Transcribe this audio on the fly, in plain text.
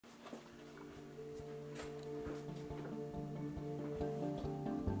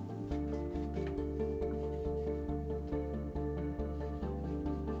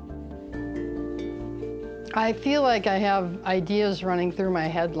I feel like I have ideas running through my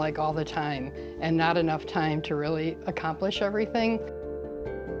head like all the time and not enough time to really accomplish everything.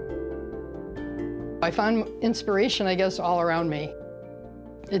 I find inspiration, I guess, all around me.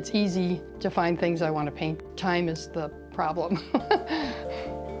 It's easy to find things I want to paint. Time is the problem.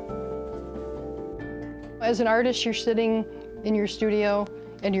 As an artist, you're sitting in your studio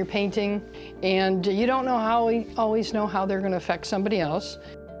and you're painting, and you don't know always know how they're going to affect somebody else.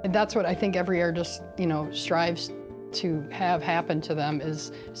 And that's what I think every artist, strives to have happen to them,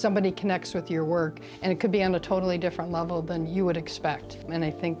 is somebody connects with your work, and it could be on a totally different level than you would expect. And I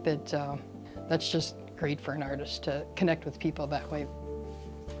think that that's just great for an artist to connect with people that way.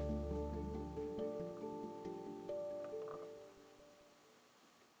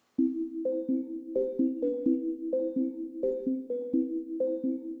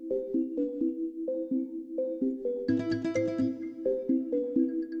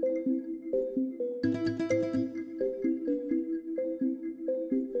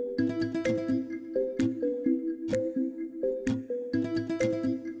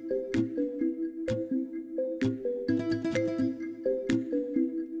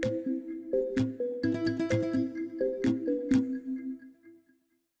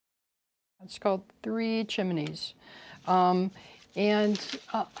 It's called Three Chimneys. I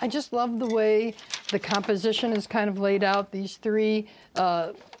just love the way the composition is kind of laid out. These three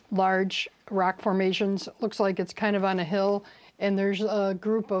large rock formations. Looks like it's kind of on a hill, and there's a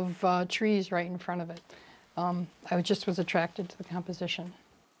group of trees right in front of it. I just was attracted to the composition.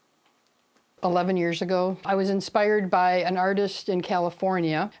 11 years ago, I was inspired by an artist in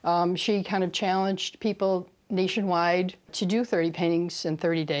California. She kind of challenged people nationwide to do 30 paintings in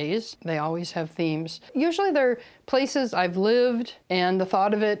 30 days. They always have themes. Usually they're places I've lived, and the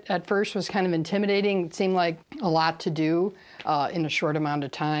thought of it at first was kind of intimidating. It seemed like a lot to do in a short amount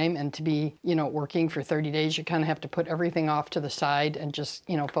of time, and to be, working for 30 days, you kind of have to put everything off to the side and just,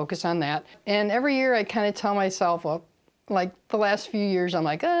 focus on that. And every year I kind of tell myself, well, like the last few years, I'm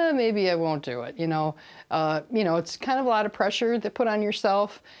like, maybe I won't do it. It's kind of a lot of pressure to put on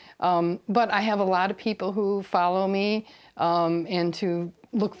yourself. But I have a lot of people who follow me and to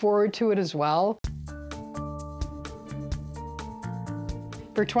look forward to it as well.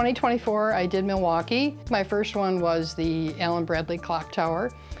 For 2024, I did Milwaukee. My first one was the Allen Bradley Clock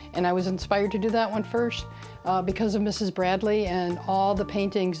Tower, and I was inspired to do that one first because of Mrs. Bradley and all the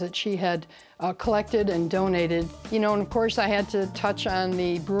paintings that she had collected and donated. And of course I had to touch on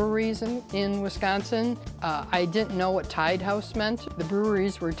the breweries in Wisconsin. I didn't know what tied house meant. The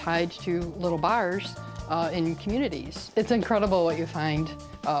breweries were tied to little bars in communities. It's incredible what you find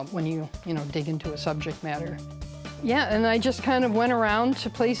when you dig into a subject matter. Yeah, and I just kind of went around to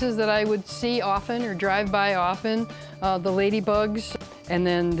places that I would see often or drive by often. The Ladybugs, and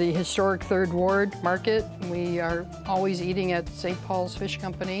then the historic Third Ward Market. We are always eating at St. Paul's Fish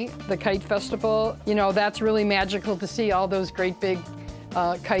Company. The Kite Festival, that's really magical to see all those great big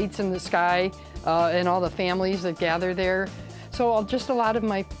kites in the sky and all the families that gather there. So just a lot of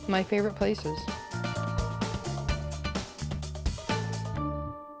my favorite places.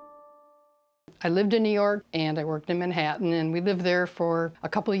 I lived in New York and I worked in Manhattan, and we lived there for a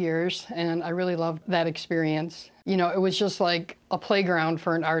couple of years, and I really loved that experience. It was just like a playground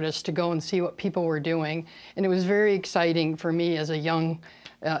for an artist to go and see what people were doing, and it was very exciting for me as a young,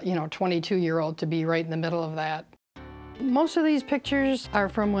 22-year-old to be right in the middle of that. Most of these pictures are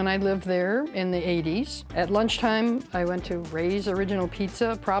from when I lived there in the 80s. At lunchtime, I went to Ray's Original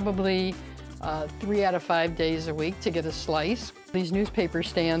Pizza, probably 3 out of 5 days a week to get a slice. These newspaper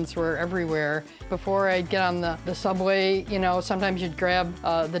stands were everywhere. Before I'd get on the subway, sometimes you'd grab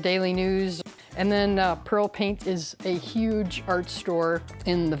the Daily News. And then Pearl Paint is a huge art store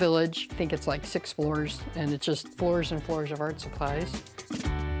in the Village. I think it's like 6 floors, and it's just floors and floors of art supplies.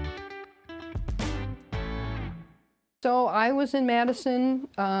 So I was in Madison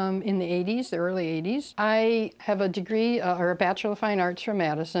in the 80s, the early 80s. I have a degree or a Bachelor of Fine Arts from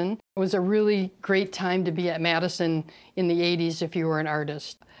Madison. It was a really great time to be at Madison in the 80s if you were an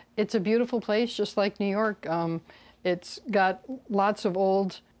artist. It's a beautiful place, just like New York. It's got lots of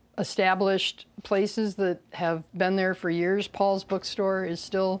old established places that have been there for years. Paul's Bookstore is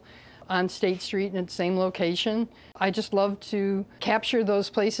still on State Street in its same location. I just love to capture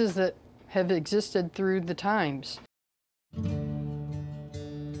those places that have existed through the times.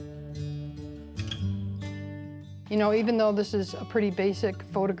 Even though this is a pretty basic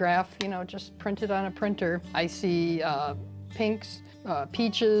photograph, just printed on a printer, I see pinks,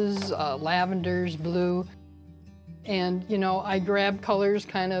 peaches, lavenders, blue. And, I grab colors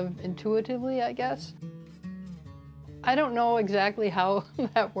kind of intuitively, I guess. I don't know exactly how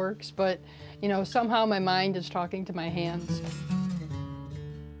that works, but you know, somehow my mind is talking to my hands.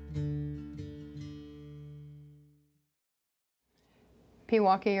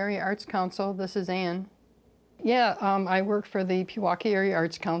 Milwaukee Area Arts Council, this is Ann. Yeah, I work for the Milwaukee Area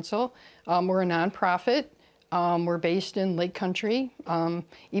Arts Council. We're a nonprofit. We're based in Lake Country.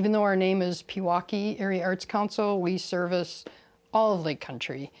 Even though our name is Milwaukee Area Arts Council, we service all of Lake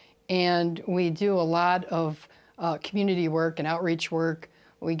Country. And we do a lot of community work and outreach work.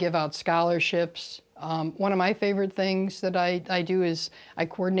 We give out scholarships. One of my favorite things that I do is I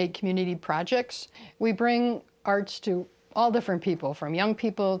coordinate community projects. We bring arts to all different people, from young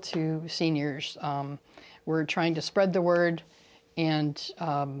people to seniors. We're trying to spread the word and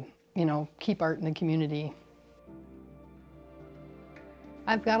you know, keep art in the community.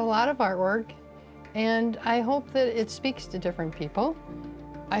 I've got a lot of artwork, and I hope that it speaks to different people.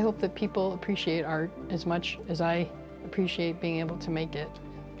 I hope that people appreciate art as much as I appreciate being able to make it.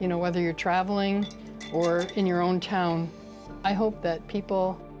 You know, whether you're traveling or in your own town, I hope that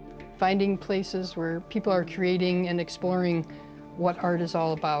people finding places where people are creating and exploring what art is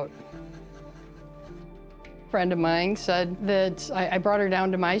all about. A friend of mine said that I brought her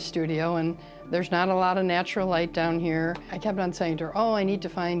down to my studio, and there's not a lot of natural light down here. I kept on saying to her, oh, I need to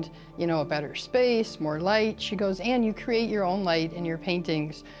find, you know, a better space, more light. She goes, Ann, you create your own light in your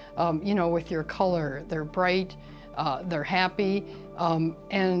paintings, you know, with your color. They're bright, they're happy,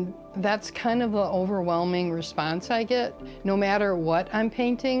 and that's kind of the overwhelming response I get. No matter what I'm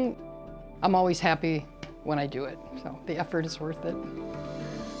painting, I'm always happy when I do it, so the effort is worth it.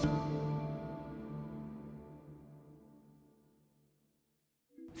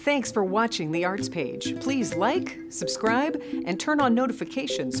 Thanks for watching the Arts Page. Please like, subscribe, and turn on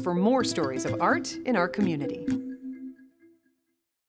notifications for more stories of art in our community.